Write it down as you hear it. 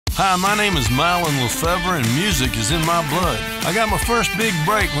Hi, my name is Mylon Lefevre, and music is in my blood. I got my first big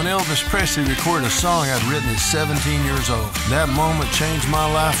break when Elvis Presley recorded a song I'd written at 17 years old. That moment changed my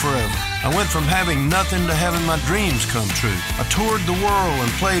life forever. I went from having nothing to having my dreams come true. I toured the world and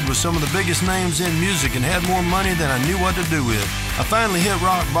played with some of the biggest names in music and had more money than I knew what to do with. I finally hit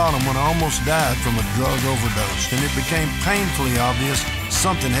rock bottom when I almost died from a drug overdose, and it became painfully obvious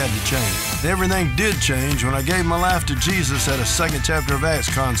something had to change. Everything did change when I gave my life to Jesus at a Second Chapter of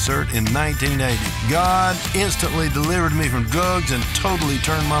Acts concert in 1980. God instantly delivered me from drugs and totally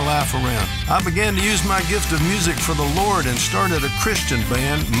turned my life around. I began to use my gift of music for the Lord and started a Christian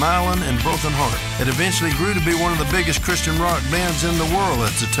band, Mylon and Broken Heart. It eventually grew to be one of the biggest Christian rock bands in the world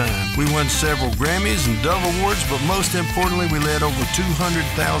at the time. We won several Grammys and Dove Awards, but most importantly, we led over 200,000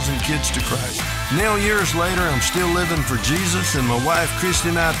 kids to Christ. Now, years later, I'm still living for Jesus, and my wife, Christy,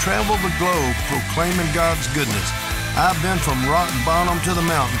 and I travel the globe proclaiming God's goodness. I've been from rock bottom to the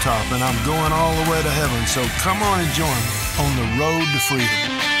mountaintop, and I'm going all the way to heaven, so come on and join me on the road to freedom.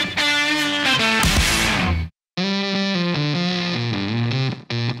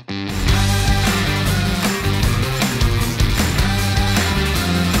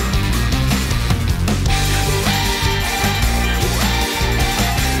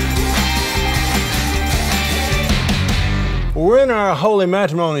 We're in our Holy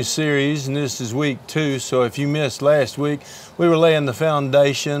Matrimony series, and this is week 2, so if you missed last week, we were laying the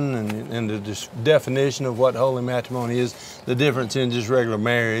foundation and the definition of what Holy Matrimony is, the difference in just regular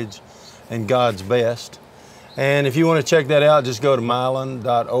marriage and God's best. And if you want to check that out, just go to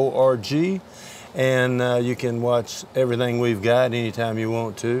mylon.org, and you can watch everything we've got anytime you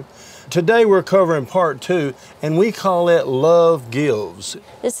want to. Today we're covering part 2, and we call it Love Gives.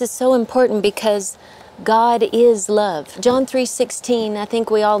 This is so important because God is love. John 3:16, I think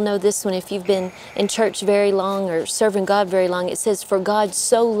we all know this one if you've been in church very long or serving God very long. It says, "For God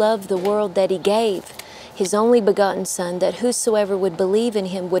so loved the world that He gave His only begotten Son, that whosoever would believe in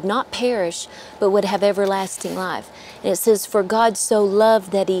Him would not perish, but would have everlasting life." And it says, "For God so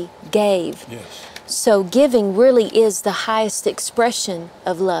loved that He gave." Yes. So giving really is the highest expression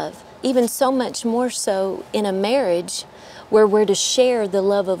of love, even so much more so in a marriage where we're to share the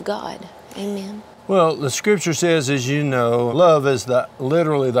love of God. Amen. Well, the scripture says, as you know, love is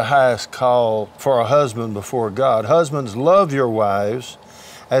literally the highest call for a husband before God. Husbands, love your wives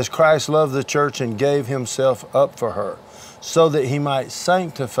as Christ loved the church and gave Himself up for her, so that He might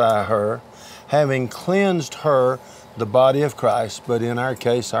sanctify her, having cleansed her, the body of Christ, but in our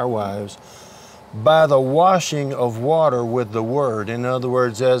case, our wives, by the washing of water with the Word. In other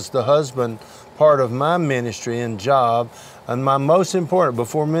words, as the husband, part of my ministry and job, and my most important,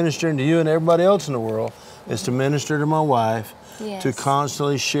 before ministering to you and everybody else in the world, is to minister to my wife, Yes. to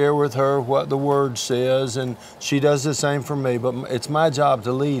constantly share with her what the Word says, and she does the same for me, but it's my job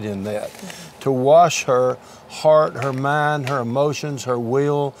to lead in that, to wash her heart, her mind, her emotions, her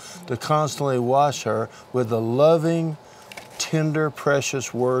will, to constantly wash her with the loving, tender,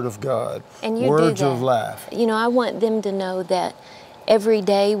 precious Word of God, And you words do that. of life. You know, I want them to know that every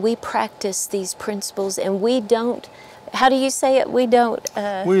day we practice these principles, and we don't, how do you say it? We don't...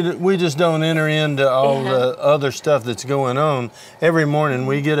 We just don't enter into all the other stuff that's going on. Every morning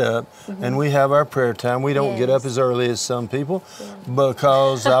we get up and we have our prayer time. We don't get up as early as some people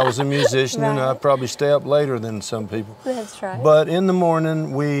because I was a musician and I probably stay up later than some people. That's right. But in the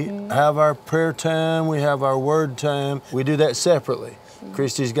morning we have our prayer time, we have our word time. We do that separately.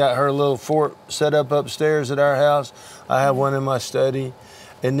 Christy's got her little fort set up upstairs at our house. I have one in my study.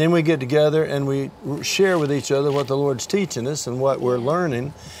 And then we get together and we share with each other what the Lord's teaching us and what we're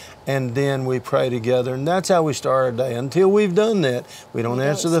learning. And then we pray together. And that's how we start our day. Until we've done that, we don't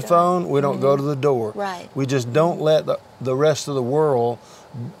answer the phone, we don't go to the door. Right. We just don't let the rest of the world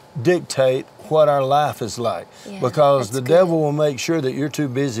dictate what our life is like, because the devil will make sure that you're too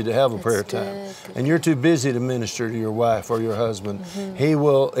busy to have a prayer time, and you're too busy to minister to your wife or your husband. He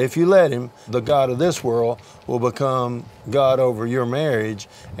will, if you let him, the God of this world will become God over your marriage,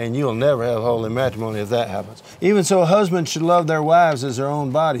 and you'll never have holy matrimony if that happens. Even so, husbands should love their wives as their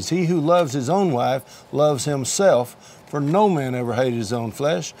own bodies. He who loves his own wife loves himself, for no man ever hated his own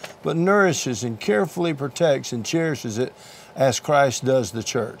flesh, but nourishes and carefully protects and cherishes it as Christ does the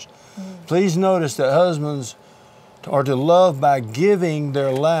church. Please notice that husbands are to love by giving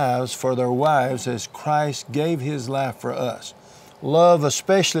their lives for their wives as Christ gave His life for us. Love,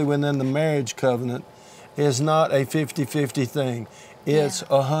 especially within the marriage covenant, is not a 50-50 thing. It's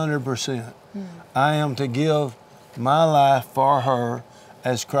 100%. I am to give my life for her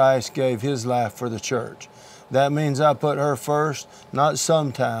as Christ gave His life for the church. That means I put her first, not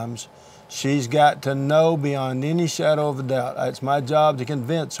sometimes, She's got to know beyond any shadow of a doubt. It's my job to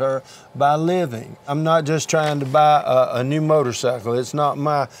convince her by living. I'm not just trying to buy a new motorcycle. It's not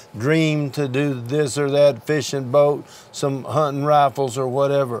my dream to do this or that, fishing boat, some hunting rifles or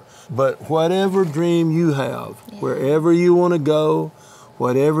whatever. But whatever dream you have, wherever you want to go,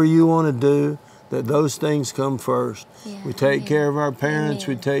 whatever you want to do, that those things come first. We take care of our parents,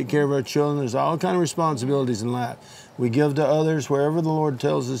 we take care of our children. There's all kinds of responsibilities in life. We give to others wherever the Lord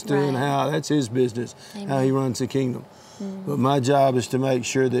tells us to and how. That's His business, how He runs the kingdom. But my job is to make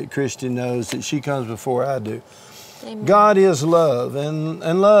sure that Christy knows that she comes before I do. Amen. God is love, and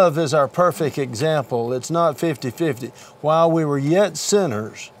love is our perfect example. It's not 50-50. While we were yet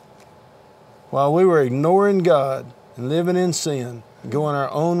sinners, while we were ignoring God and living in sin, going our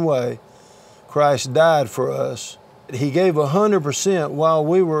own way, Christ died for us. He gave 100% while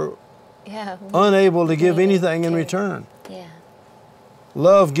we were unable to give anything in return.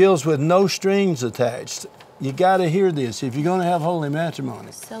 Love gives with no strings attached. You got to hear this if you're going to have holy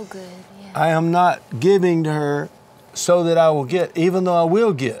matrimony. So good, I am not giving to her so that I will get, even though I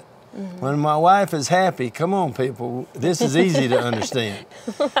will get. When my wife is happy, come on people, this is easy to understand.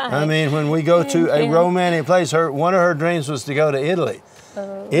 I mean, when we go to a romantic place, one of her dreams was to go to Italy.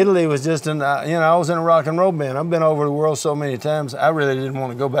 Italy was just I was in a rock and roll band. I've been over the world so many times, I really didn't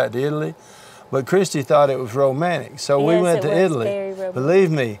want to go back to Italy. But Christy thought it was romantic. So we went to Italy. Believe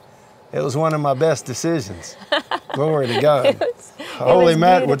me, it was one of my best decisions. Glory to God.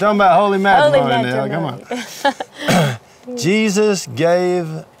 We're talking about holy matrimony now, come on. Jesus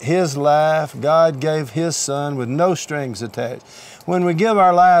gave His life, God gave His Son with no strings attached. When we give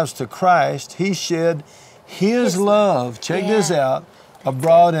our lives to Christ, He shed His love, check this out,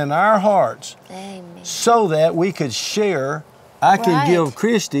 abroad in our hearts. Amen. So that we could share, I can give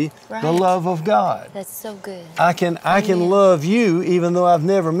Christy the love of God. That's so good. I can love you even though I've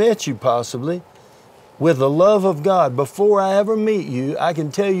never met you possibly, with the love of God. Before I ever meet you, I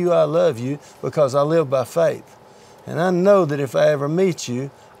can tell you I love you because I live by faith. And I know that if I ever meet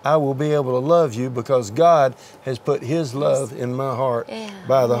you, I will be able to love you because God has put His love in my heart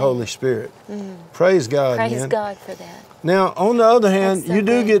by the Holy Spirit. Praise God, Praise God for that. Now, on the other hand, you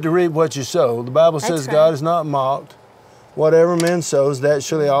do get to reap what you sow. The Bible says God is not mocked. Whatever man sows, that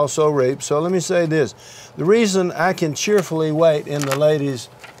shall he also reap. So let me say this. The reason I can cheerfully wait in the ladies'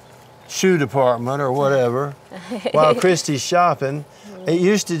 shoe department or whatever while Christy's shopping, it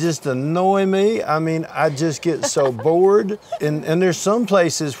used to just annoy me. I mean, I just get so bored. And there's some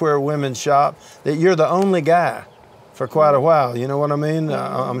places where women shop that you're the only guy for quite a while. You know what I mean?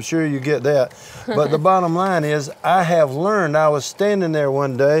 I'm sure you get that. But the bottom line is, I have learned. I was standing there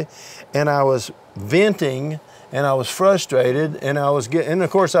one day and I was venting and I was frustrated and and of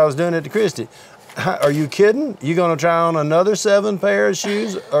course I was doing it to Christy. Are you kidding? You gonna try on another 7 pair of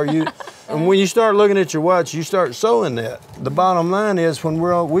shoes? And when you start looking at your watch, you start sewing that. The bottom line is,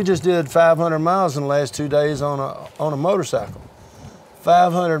 we just did 500 miles in the last 2 days on a motorcycle.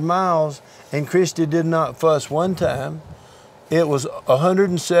 500 miles, and Christy did not fuss one time. It was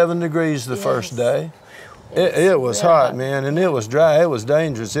 107 degrees the first day. It was hot, man, and it was dry. It was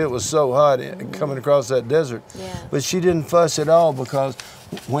dangerous. It was so hot coming across that desert. But she didn't fuss at all, because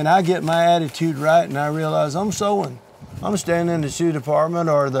when I get my attitude right and I realize I'm sewing, I'm standing in the shoe department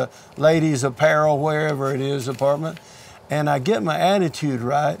or the ladies' apparel, wherever it is, department, and I get my attitude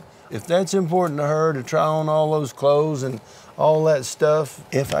right. If that's important to her to try on all those clothes and all that stuff,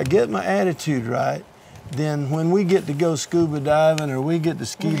 if I get my attitude right, then when we get to go scuba diving or we get to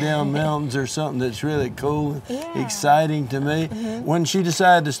ski down mountains or something that's really cool, exciting to me, when she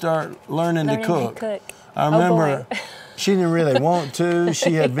decided to start learning to cook, I remember she didn't really want to.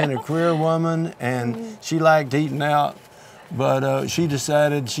 She had been a career woman and she liked eating out, but she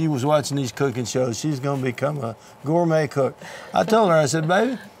decided, she was watching these cooking shows, she's gonna become a gourmet cook. I told her, I said,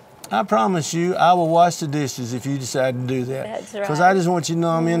 baby, I promise you, I will wash the dishes if you decide to do that. That's right. Because I just want you to know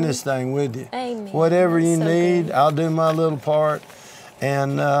I'm in this thing with you. Amen. Whatever That's you so need, good. I'll do my little part.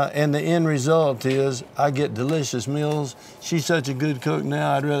 And the end result is I get delicious meals. She's such a good cook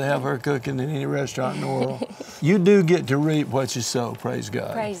now, I'd rather have her cooking than any restaurant in the world. You do get to reap what you sow, praise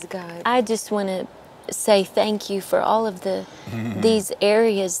God. Praise God. I just want to say thank you for all of these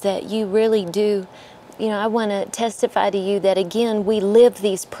areas that you really do. You know, I want to testify to you that, again, we live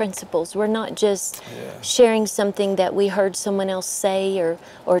these principles. We're not just sharing something that we heard someone else say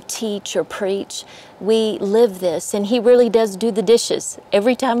or teach or preach. We live this, and He really does do the dishes.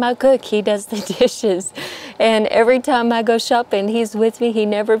 Every time I cook, He does the dishes. And every time I go shopping, He's with me. He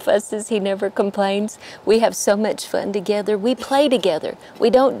never fusses. He never complains. We have so much fun together. We play together. We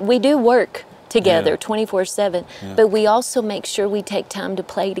do work together 24/7. But we also make sure we take time to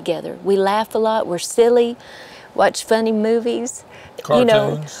play together. We laugh a lot. We're silly. Watch funny movies.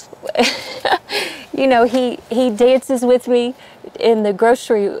 Cartoons. He dances with me in the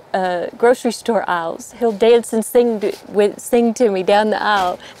grocery store aisles. He'll dance and sing to me down the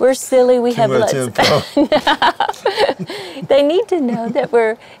aisle. We're silly. We have lots of fun. They need to know that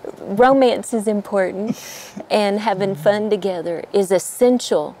romance is important, and having fun together is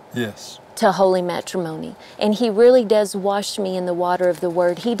essential. Yes. To holy matrimony. And he really does wash me in the water of the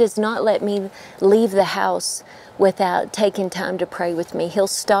Word. He does not let me leave the house without taking time to pray with me. He'll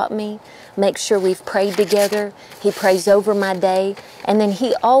stop me, make sure we've prayed together. He prays over my day, and then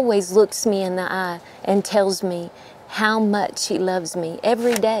he always looks me in the eye and tells me how much he loves me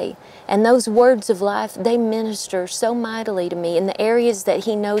every day. And those words of life, they minister so mightily to me. In the areas that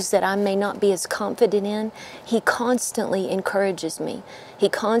he knows that I may not be as confident in, he constantly encourages me. He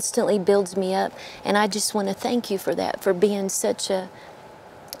constantly builds me up. And I just want to thank you for that, for being such a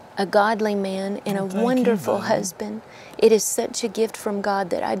godly man and a wonderful husband. It is such a gift from God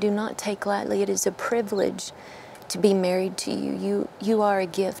that I do not take lightly. It is a privilege to be married to you. You are a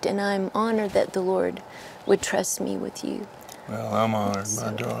gift, and I'm honored that the Lord would trust me with you. Well, I'm honored,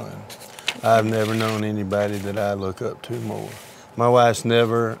 my darling. I've never known anybody that I look up to more. My wife's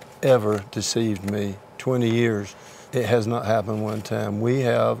never, ever deceived me. 20 years, it has not happened one time. We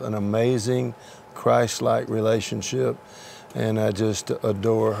have an amazing Christ-like relationship, and I just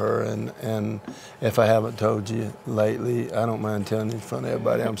adore her. And if I haven't told you lately, I don't mind telling you in front of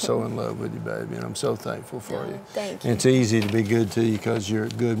everybody, I'm so in love with you, baby, and I'm so thankful for you. Thank you. And it's easy to be good to you because you're a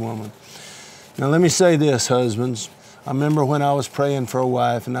good woman. Now, let me say this, husbands. I remember when I was praying for a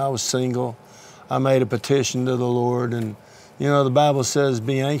wife and I was single, I made a petition to the Lord. And, the Bible says,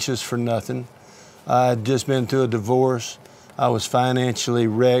 be anxious for nothing. I had just been through a divorce. I was financially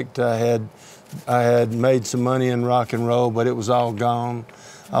wrecked. I had made some money in rock and roll, but it was all gone.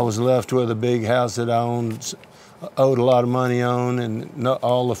 I was left with a big house that I owed a lot of money on, and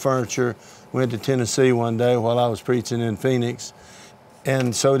all the furniture. Went to Tennessee one day while I was preaching in Phoenix.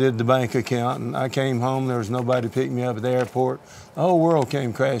 And so did the bank account. And I came home, there was nobody to pick me up at the airport. The whole world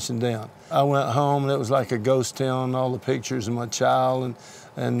came crashing down. I went home and it was like a ghost town. All the pictures of my child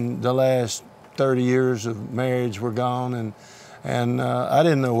and the last 30 years of marriage were gone. And I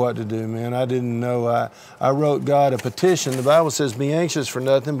didn't know what to do, man. I didn't know. I wrote God a petition. The Bible says, be anxious for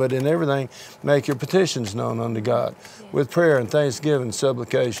nothing, but in everything, make your petitions known unto God with prayer and thanksgiving,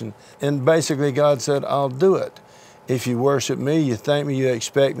 supplication. And basically God said, I'll do it. If you worship me, you thank me, you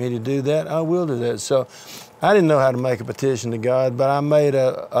expect me to do that, I will do that. So I didn't know how to make a petition to God, but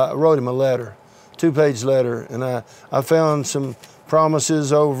I wrote him a letter, 2-page letter, and I found some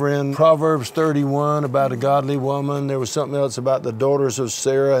promises over in Proverbs 31 about a godly woman. There was something else about the daughters of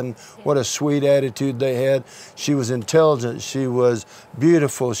Sarah and what a sweet attitude they had. She was intelligent, she was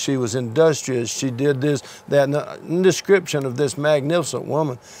beautiful, she was industrious, she did this, that, and a description of this magnificent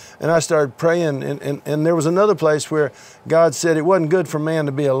woman. And I started praying, and there was another place where God said it wasn't good for man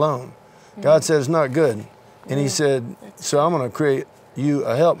to be alone. God said it's not good. And he said, so I'm going to create you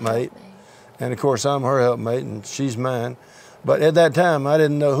a helpmate. And of course, I'm her helpmate, and she's mine. But at that time, I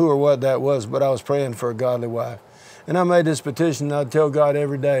didn't know who or what that was, but I was praying for a godly wife. And I made this petition, and I'd tell God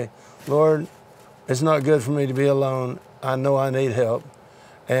every day, Lord, it's not good for me to be alone. I know I need help.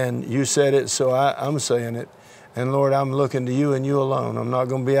 And you said it, so I'm saying it. And Lord, I'm looking to you and you alone. I'm not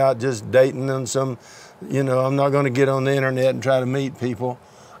going to be out just dating on some, I'm not going to get on the internet and try to meet people.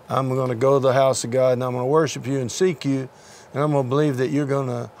 I'm going to go to the house of God, and I'm going to worship you and seek you. And I'm going to believe that you're going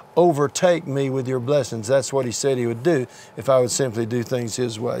to overtake me with your blessings. That's what he said he would do if I would simply do things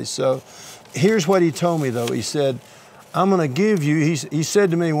his way. So here's what he told me, though. He said, I'm going to give you, he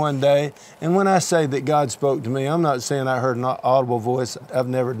said to me one day, and when I say that God spoke to me, I'm not saying I heard an audible voice. I've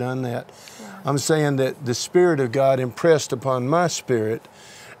never done that. I'm saying that the Spirit of God impressed upon my spirit,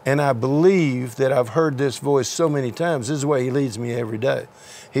 and I believe that I've heard this voice so many times. This is the way he leads me every day.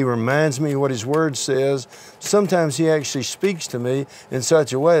 He reminds me what his word says. Sometimes he actually speaks to me in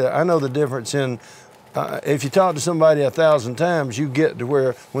such a way that I know the difference in, if you talk to somebody 1,000 times, you get to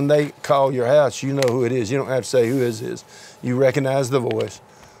where when they call your house, you know who it is. You don't have to say who it is. You recognize the voice.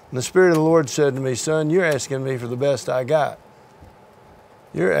 And the Spirit of the Lord said to me, son, you're asking me for the best I got.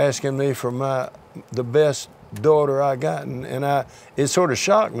 You're asking me for the best daughter I got. And it sort of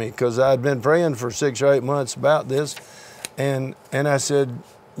shocked me because I'd been praying for 6 or 8 months about this. And I said,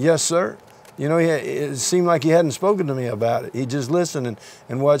 yes, sir. It seemed like he hadn't spoken to me about it. He just listened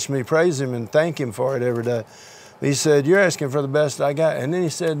and watched me praise him and thank him for it every day. He said, you're asking for the best I got. And then he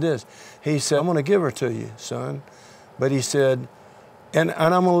said this. He said, I'm going to give her to you, son. But he said, And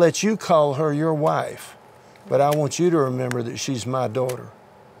I'm going to let you call her your wife, but I want you to remember that she's my daughter.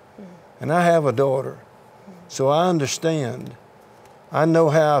 And I have a daughter, so I understand. I know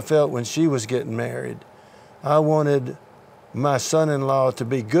how I felt when she was getting married. I wanted my son-in-law to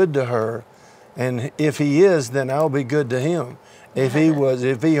be good to her, and if he is, then I'll be good to him. If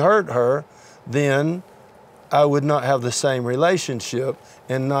he hurt her, then I would not have the same relationship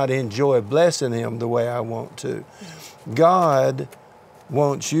and not enjoy blessing him the way I want to. God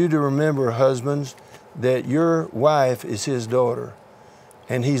wants you to remember, husbands, that your wife is his daughter,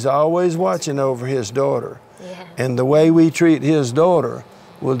 and he's always watching over his daughter. Yeah. And the way we treat his daughter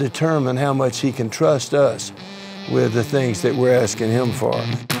will determine how much he can trust us with the things that we're asking him for.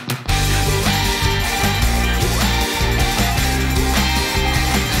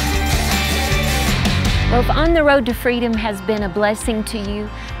 Well, if On the Road to Freedom has been a blessing to you,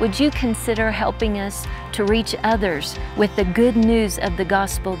 would you consider helping us to reach others with the good news of the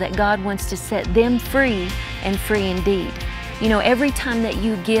gospel that God wants to set them free and free indeed? You know, every time that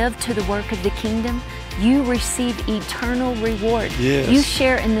you give to the work of the kingdom, you receive eternal reward. Yes. You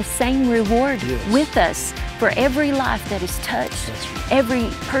share in the same reward Yes. with us for every life that is touched, right. every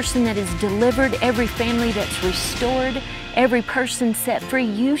person that is delivered, every family that's restored, every person set free.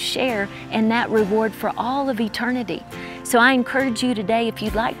 You share in that reward for all of eternity. So I encourage you today, if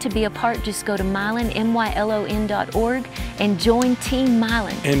you'd like to be a part, just go to Mylon, mylon.org, and join Team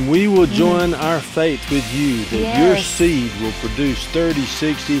Mylon. And we will join our faith with you that Yes. your seed will produce 30,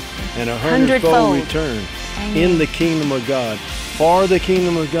 60, and 100-fold Hundredfold. return Amen. in the kingdom of God, for the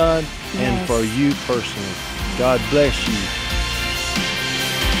kingdom of God, and Yes. for you personally. God bless you.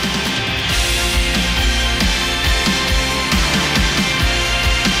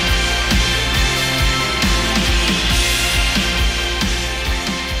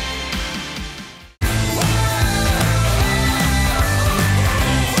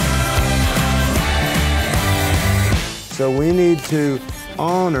 So we need to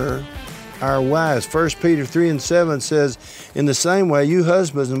honor our wives. 1 Peter 3:7 says, in the same way, you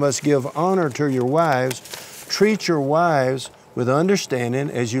husbands must give honor to your wives. Treat your wives with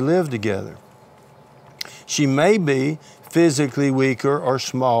understanding as you live together. She may be physically weaker or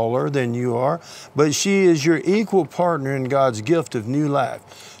smaller than you are, but she is your equal partner in God's gift of new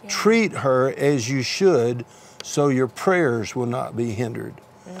life. Yeah. Treat her as you should, so your prayers will not be hindered.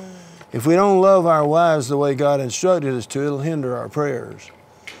 If we don't love our wives the way God instructed us to, it'll hinder our prayers,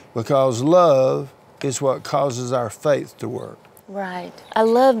 because love is what causes our faith to work. Right. I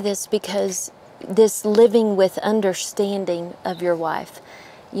love this, because this living with understanding of your wife,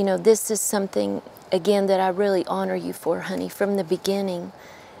 you know, this is something, again, that I really honor you for, honey. From the beginning,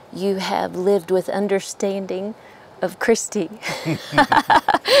 you have lived with understanding of Christy,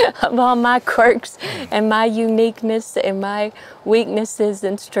 of all my quirks and my uniqueness and my weaknesses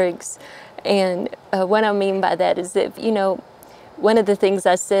and strengths. And what I mean by that is that, you know, one of the things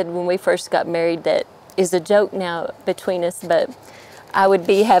I said when we first got married that is a joke now between us, but I would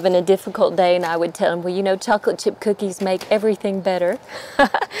be having a difficult day and I would tell him, well, you know, chocolate chip cookies make everything better.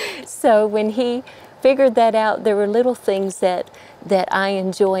 So when he figured that out, there were little things that I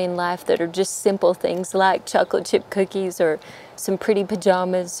enjoy in life that are just simple things like chocolate chip cookies or some pretty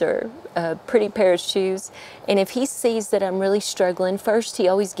pajamas or a pretty pair of shoes. And if he sees that I'm really struggling, first he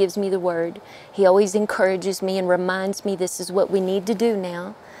always gives me the word. He always encourages me and reminds me this is what we need to do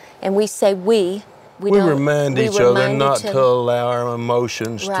now. And we say we remind each other not to allow our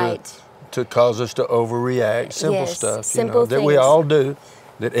emotions right. to cause us to overreact. Simple yes, stuff, simple that we all do,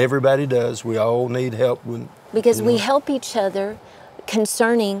 that everybody does. We all need help. Because we help each other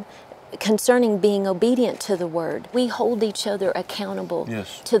concerning being obedient to the Word. We hold each other accountable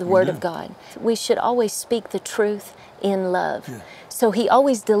to the Word of God. We should always speak the truth in love. Yeah. So he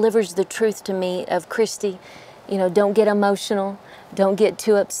always delivers the truth to me of, Christy, you know, don't get emotional, don't get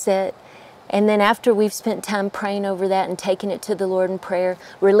too upset. And then after we've spent time praying over that and taking it to the Lord in prayer,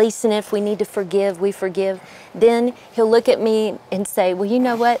 releasing it, if we need to forgive, we forgive. Then he'll look at me and say, well, you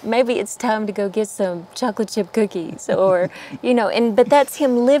know what? Maybe it's time to go get some chocolate chip cookies, or, you know, but that's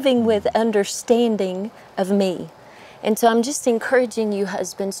him living with understanding of me. And so I'm just encouraging you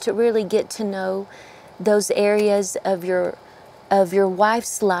husbands to really get to know those areas of your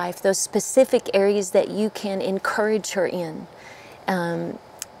wife's life, those specific areas that you can encourage her in.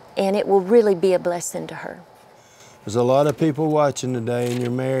 And it will really be a blessing to her. There's a lot of people watching today, and your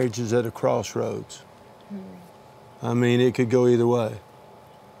marriage is at a crossroads. I mean, it could go either way.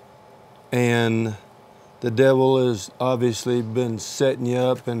 And the devil has obviously been setting you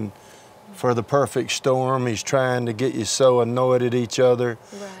up, and for the perfect storm, he's trying to get you so annoyed at each other,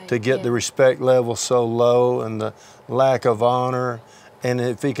 to get the respect level so low, and the lack of honor And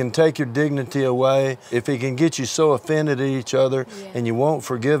if he can take your dignity away, if he can get you so offended at each other and you won't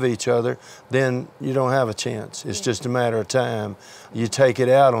forgive each other, then you don't have a chance. It's just a matter of time. You take it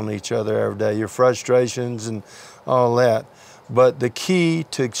out on each other every day, your frustrations and all that. But the key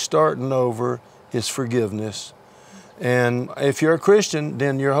to starting over is forgiveness. And if you're a Christian,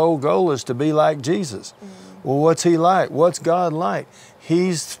 then your whole goal is to be like Jesus. Well, what's he like? What's God like?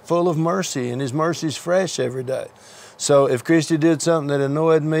 He's full of mercy, and his mercy's fresh every day. So if Christy did something that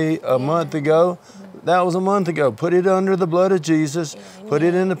annoyed me a month ago, that was a month ago. Put it under the blood of Jesus. Put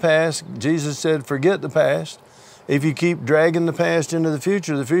it in the past. Jesus said, forget the past. If you keep dragging the past into the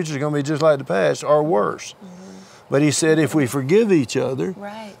future is going to be just like the past or worse. But he said if we forgive each other,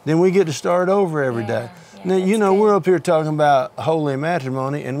 then we get to start over every day. Now, you know, we're up here talking about holy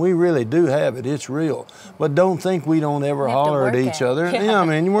matrimony, and we really do have it. It's real. But don't think we don't ever holler at each other. I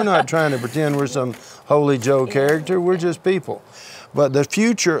mean, we're not trying to pretend we're some holy Joe character. We're just people. But the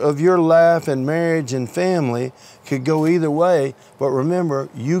future of your life and marriage and family could go either way. But remember,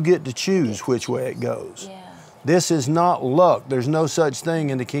 you get to choose which way it goes. This is not luck. There's no such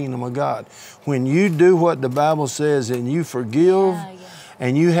thing in the kingdom of God. When you do what the Bible says and you forgive,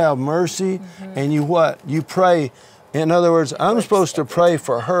 and you have mercy, and you what? You pray. In other words, I'm supposed to pray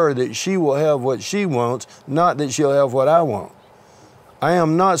for her that she will have what she wants, not that she'll have what I want. I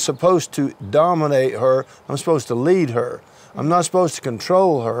am not supposed to dominate her. I'm supposed to lead her. I'm not supposed to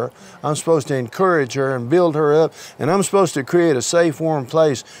control her. I'm supposed to encourage her and build her up, and I'm supposed to create a safe, warm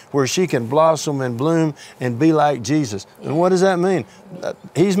place where she can blossom and bloom and be like Jesus. And what does that mean?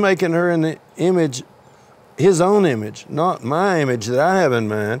 He's making her in the image, his own image, not my image that I have in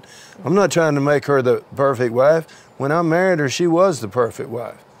mind. I'm not trying to make her the perfect wife. When I married her, she was the perfect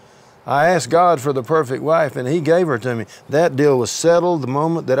wife. I asked God for the perfect wife, and he gave her to me. That deal was settled the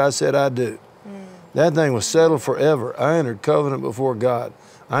moment that I said I do. That thing was settled forever. I entered covenant before God.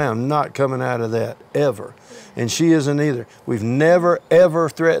 I am not coming out of that, ever. And she isn't either. We've never, ever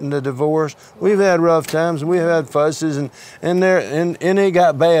threatened a divorce. We've had rough times, and we've had fusses, and it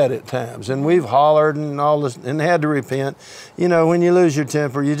got bad at times. And we've hollered and all this, and had to repent. You know, when you lose your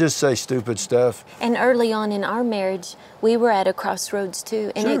temper, you just say stupid stuff. And early on in our marriage, we were at a crossroads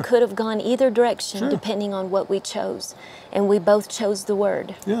too, and it could have gone either direction depending on what we chose. And we both chose the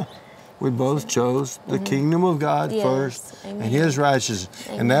Word. Yeah. We both chose the kingdom of God first and his righteousness.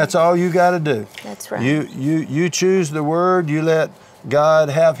 And that's all you got to do. That's right. You choose the Word, you let God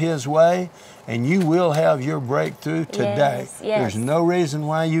have his way, and you will have your breakthrough today. There's no reason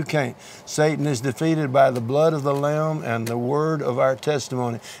why you can't. Satan is defeated by the blood of the Lamb and the word of our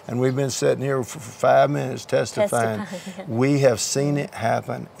testimony. And we've been sitting here for 5 minutes testifying. We have seen it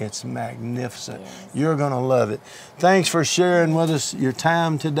happen. It's magnificent. You're going to love it. Thanks for sharing with us your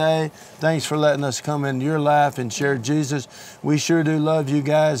time today. Thanks for letting us come into your life and share Jesus. We sure do love you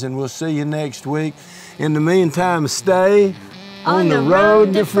guys, and we'll see you next week. In the meantime, stay on the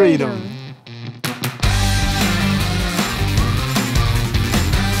road to freedom.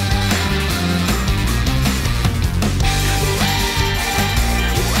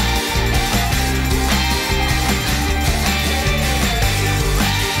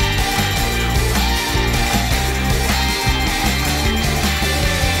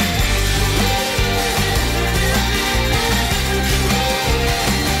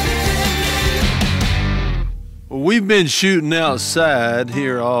 We've been shooting outside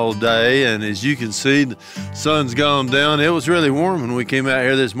here all day, and as you can see, the sun's gone down. It was really warm when we came out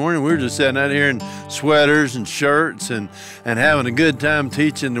here this morning. We were just sitting out here in sweaters and shirts and having a good time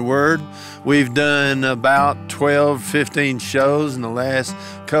teaching the Word. We've done about 12, 15 shows in the last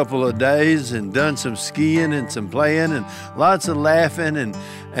couple of days and done some skiing and some playing and lots of laughing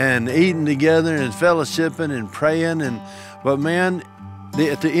and eating together and fellowshipping and praying. But man,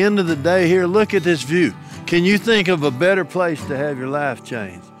 at the end of the day here, look at this view. Can you think of a better place to have your life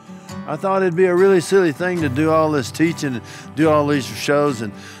changed? I thought it'd be a really silly thing to do all this teaching and do all these shows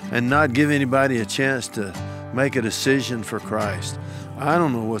and not give anybody a chance to make a decision for Christ. I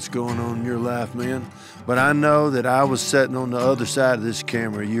don't know what's going on in your life, man, but I know that I was sitting on the other side of this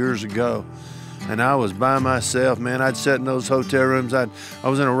camera years ago, and I was by myself, man. I'd sit in those hotel rooms. I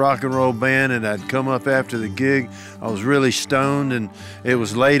was in a rock and roll band, and I'd come up after the gig. I was really stoned, and it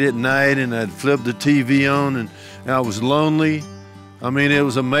was late at night, and I'd flip the TV on, and I was lonely. I mean, it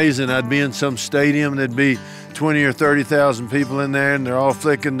was amazing. I'd be in some stadium, and there'd be 20 or 30,000 people in there, and they're all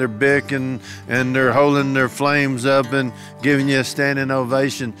flicking their bic and they're holding their flames up and giving you a standing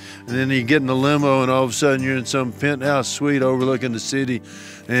ovation. And then you get in the limo, and all of a sudden you're in some penthouse suite overlooking the city,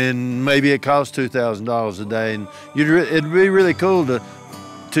 and maybe it costs $2,000 a day. And it'd be really cool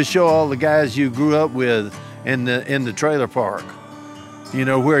to show all the guys you grew up with in the trailer park. You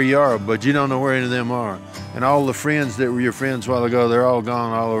know where you are, but you don't know where any of them are. And all the friends that were your friends a while ago, they're all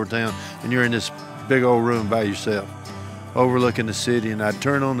gone all over town, and you're in this big old room by yourself, overlooking the city. And I'd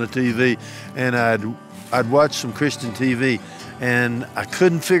turn on the TV, and I'd watch some Christian TV, and I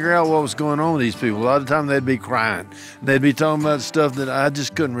couldn't figure out what was going on with these people. A lot of the time they'd be crying. They'd be talking about stuff that I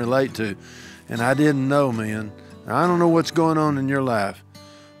just couldn't relate to. And I didn't know, man. I don't know what's going on in your life,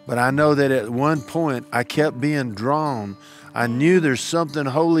 but I know that at one point I kept being drawn. I knew there's something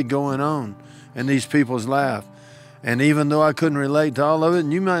holy going on in these people's life. And even though I couldn't relate to all of it,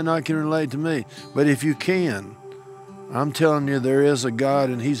 and you might not can relate to me, but if you can, I'm telling you, there is a God,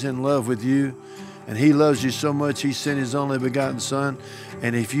 and He's in love with you, and He loves you so much He sent His only begotten Son.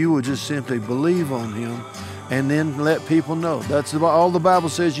 And if you will just simply believe on Him and then let people know, that's all the Bible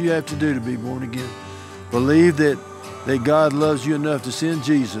says you have to do to be born again. Believe that God loves you enough to send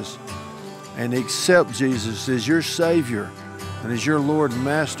Jesus, and accept Jesus as your Savior and as your Lord and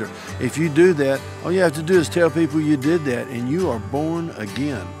Master. If you do that, all you have to do is tell people you did that, and you are born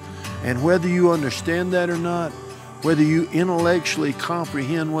again. And whether you understand that or not, whether you intellectually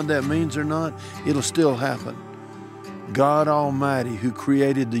comprehend what that means or not, it'll still happen. God Almighty, who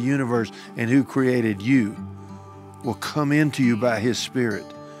created the universe and who created you, will come into you by His Spirit,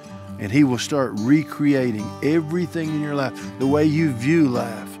 and He will start recreating everything in your life, the way you view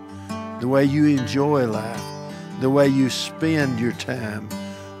life, the way you enjoy life, the way you spend your time,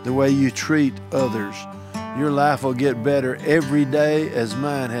 the way you treat others. Your life will get better every day, as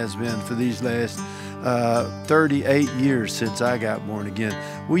mine has been for these last 38 years since I got born again.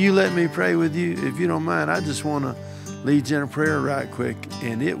 Will you let me pray with you? If you don't mind, I just want to lead you in a prayer right quick,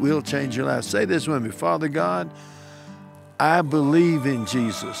 and it will change your life. Say this with me. Father God, I believe in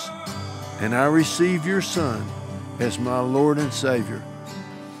Jesus, and I receive your Son as my Lord and Savior.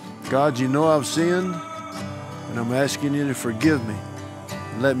 God, you know I've sinned, and I'm asking you to forgive me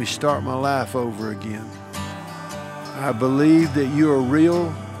and let me start my life over again. I believe that you are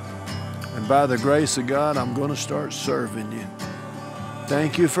real, and by the grace of God, I'm going to start serving you.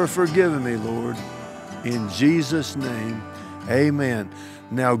 Thank you for forgiving me, Lord. In Jesus' name, amen.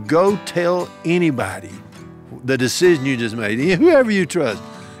 Now go tell anybody the decision you just made, whoever you trust.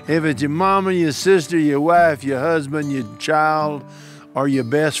 If it's your mama, your sister, your wife, your husband, your child, or your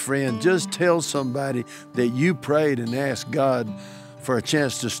best friend, just tell somebody that you prayed and asked God for a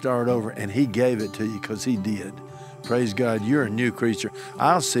chance to start over, and He gave it to you, because He did. Praise God, you're a new creature.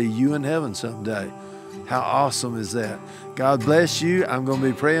 I'll see you in heaven someday. How awesome is that? God bless you. I'm going to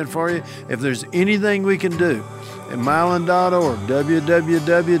be praying for you. If there's anything we can do, at mylon.org,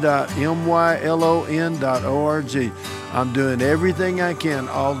 www.mylon.org, I'm doing everything I can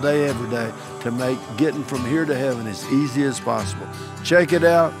all day, every day, to make getting from here to heaven as easy as possible. Check it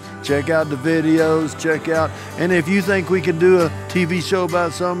out. Check out the videos. Check out. And if you think we can do a TV show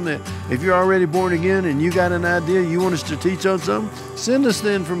about something, that if you're already born again and you got an idea, you want us to teach on something, send us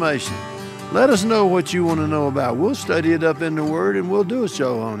the information. Let us know what you want to know about. We'll study it up in the Word, and we'll do a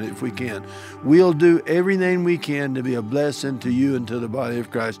show on it if we can. We'll do everything we can to be a blessing to you and to the body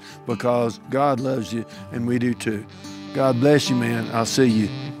of Christ, because God loves you, and we do too. God bless you, man. I'll see you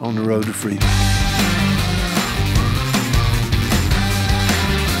on the road to freedom.